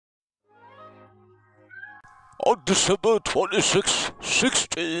On December 26,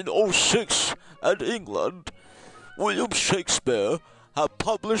 1606, in England, William Shakespeare had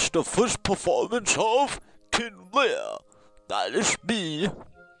published the first performance of King Lear. That is me.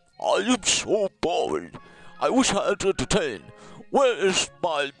 I am so bored. I wish I had entertained. Where is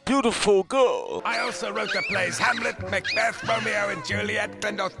my beautiful girl? I also wrote the plays Hamlet, Macbeth, Romeo and Juliet,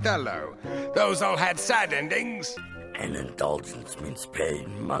 and Othello. Those all had sad endings. An indulgence means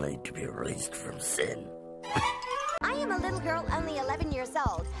paying money to be released from sin. I am a little girl only 11 years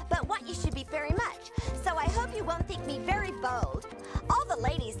old, but want you should be very much. So I hope you won't think me very bold. All the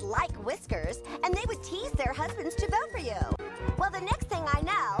ladies like whiskers, and they would tease their husbands to vote for you. Well, the next thing I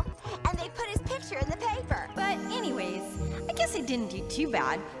know, and they put his picture in the paper. But anyways, I guess I didn't do too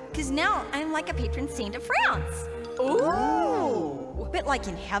bad, because now I'm like a patron saint of France. Ooh! But like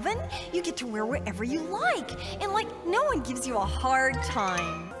in heaven, you get to wear whatever you like, and like no one gives you a hard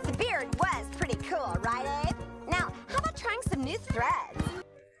time. The beard was pretty cool, right, Abe? Now, how about trying some new threads?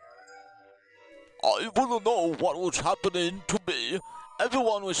 I want to know what was happening to me.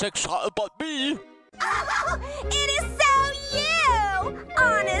 Everyone was excited about me. Oh, it is so